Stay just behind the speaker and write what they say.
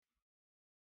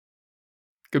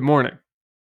Good morning.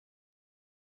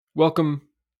 Welcome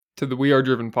to the We Are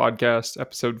Driven podcast,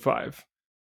 episode 5.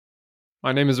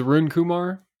 My name is Arun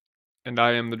Kumar, and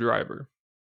I am the driver.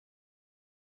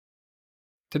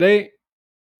 Today,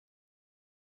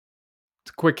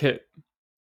 it's a quick hit.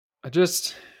 I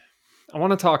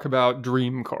want to talk about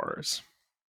dream cars.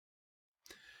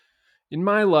 In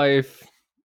my life,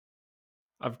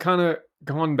 I've kind of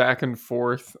gone back and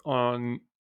forth on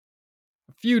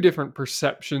a few different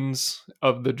perceptions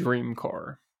of the dream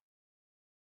car.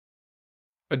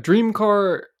 A dream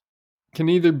car can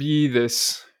either be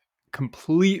this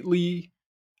completely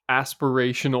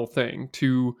aspirational thing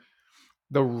to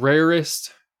the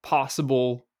rarest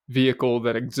possible vehicle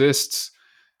that exists,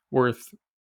 worth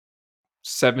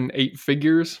 7, 8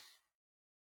 figures.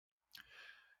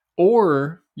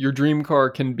 Or your dream car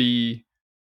can be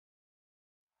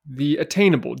the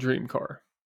attainable dream car,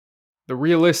 the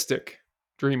realistic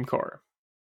dream car.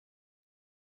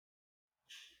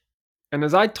 And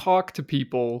as I talk to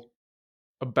people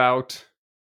about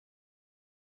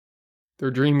their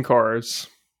dream cars,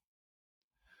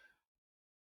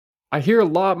 I hear a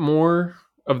lot more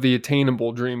of the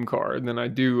attainable dream car than I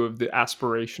do of the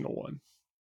aspirational one.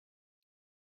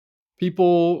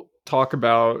 People talk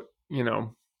about,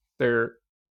 their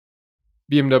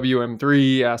BMW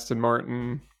M3, Aston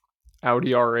Martin,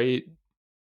 Audi R8,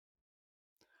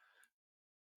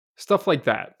 stuff like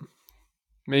that.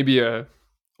 Maybe a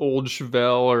old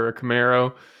Chevelle or a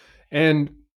Camaro,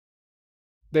 and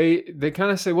they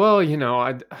kind of say, well,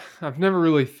 I've never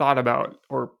really thought about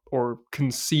or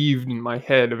conceived in my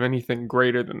head of anything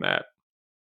greater than that.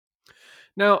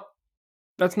 Now,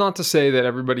 that's not to say that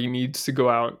everybody needs to go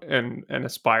out and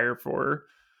aspire for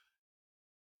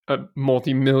a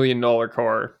multi-million-dollar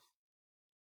car.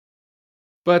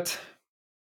 But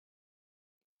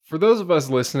for those of us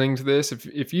listening to this,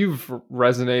 if you've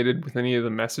resonated with any of the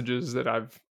messages that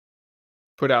I've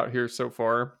put out here so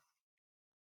far,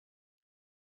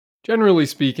 generally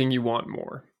speaking, you want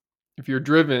more. If you're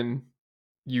driven,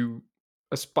 you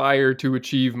aspire to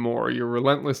achieve more. You're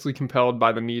relentlessly compelled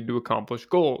by the need to accomplish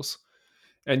goals,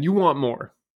 and you want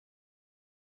more.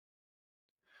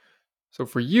 So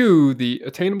for you, the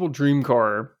attainable dream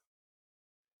car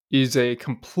is a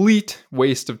complete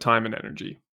waste of time and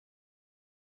energy.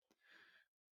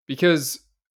 Because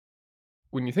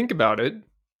when you think about it,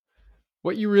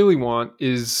 what you really want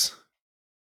is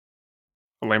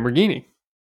a Lamborghini,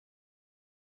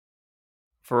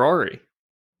 Ferrari,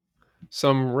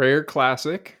 some rare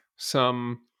classic,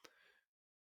 some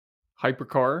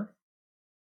hypercar.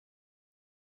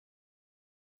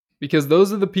 Because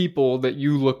those are the people that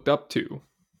you looked up to,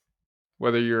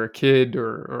 whether you're a kid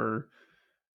or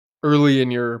early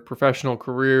in your professional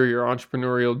career, your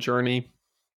entrepreneurial journey.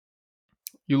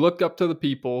 You looked up to the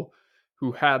people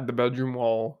who had the bedroom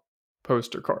wall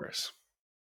poster cars.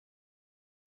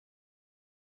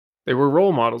 They were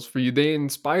role models for you. They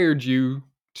inspired you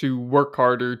to work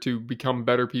harder, to become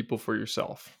better people for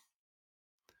yourself.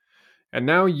 And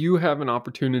now you have an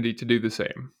opportunity to do the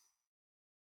same.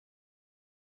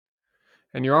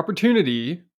 And your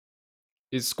opportunity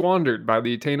is squandered by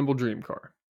the attainable dream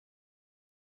car.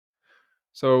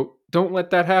 So don't let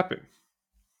that happen.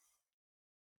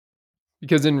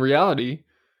 Because in reality,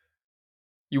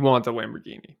 you want the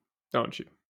Lamborghini, don't you?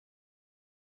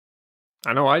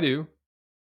 I know I do.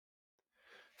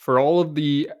 For all of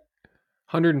the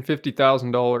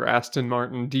 $150,000 Aston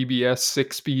Martin DBS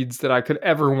 6 speeds that I could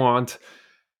ever want,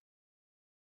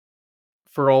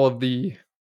 for all of the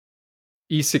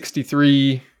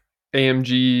E63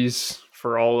 AMGs,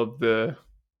 for all of the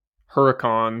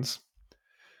Huracans,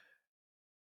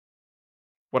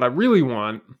 what I really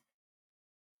want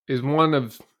is one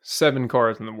of 7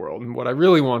 cars in the world, and what I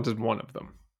really want is one of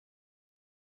them.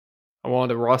 I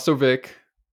want a Rossovic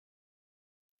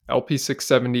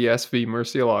LP670 SV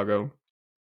Murcielago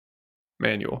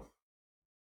manual.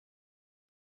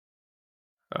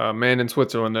 A man in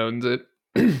Switzerland owns it.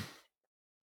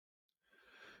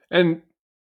 And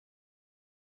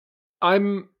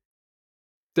I'm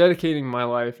dedicating my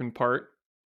life in part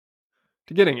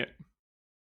to getting it.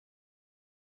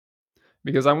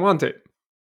 Because I want it.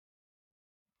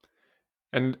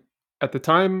 And at the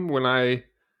time when I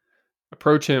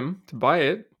approach him to buy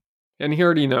it, and he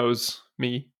already knows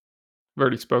me, I've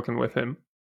already spoken with him.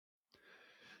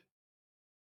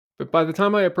 But by the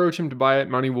time I approach him to buy it,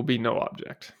 money will be no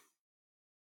object.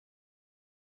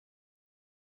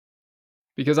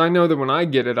 Because I know that when I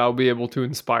get it, I'll be able to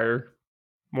inspire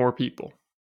more people.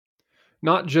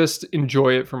 Not just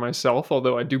enjoy it for myself,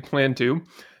 although I do plan to.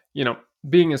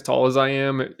 Being as tall as I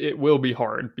am, it will be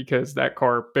hard because that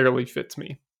car barely fits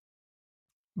me.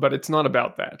 But it's not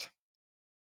about that.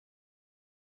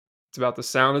 It's about the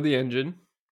sound of the engine.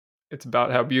 It's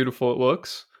about how beautiful it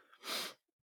looks.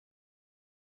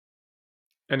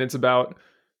 And it's about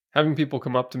having people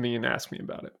come up to me and ask me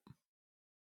about it.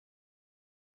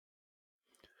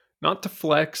 Not to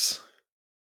flex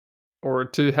or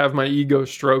to have my ego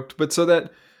stroked, but so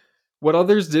that what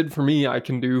others did for me, I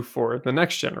can do for the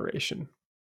next generation.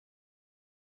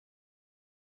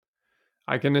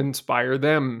 I can inspire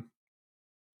them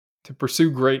to pursue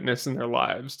greatness in their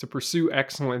lives, to pursue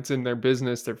excellence in their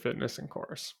business, their fitness, and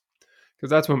course.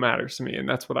 Because that's what matters to me and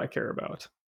that's what I care about.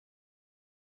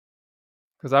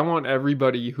 Because I want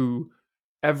everybody who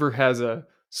ever has a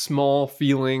small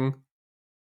feeling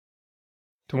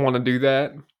to want to do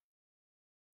that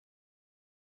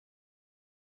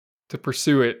to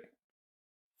pursue it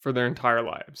for their entire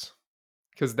lives.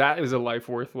 Because that is a life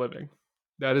worth living.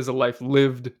 That is a life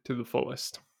lived to the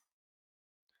fullest.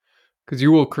 Because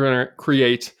you will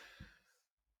create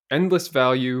endless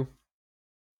value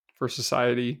for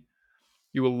society.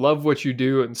 You will love what you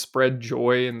do and spread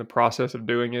joy in the process of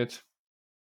doing it.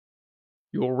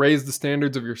 You will raise the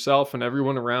standards of yourself and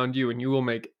everyone around you, and you will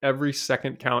make every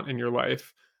second count in your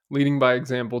life, leading by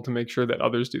example to make sure that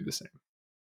others do the same.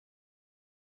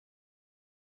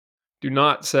 Do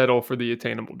not settle for the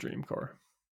attainable dream car.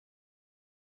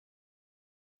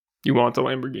 You want the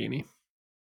Lamborghini.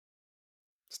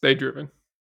 Stay driven.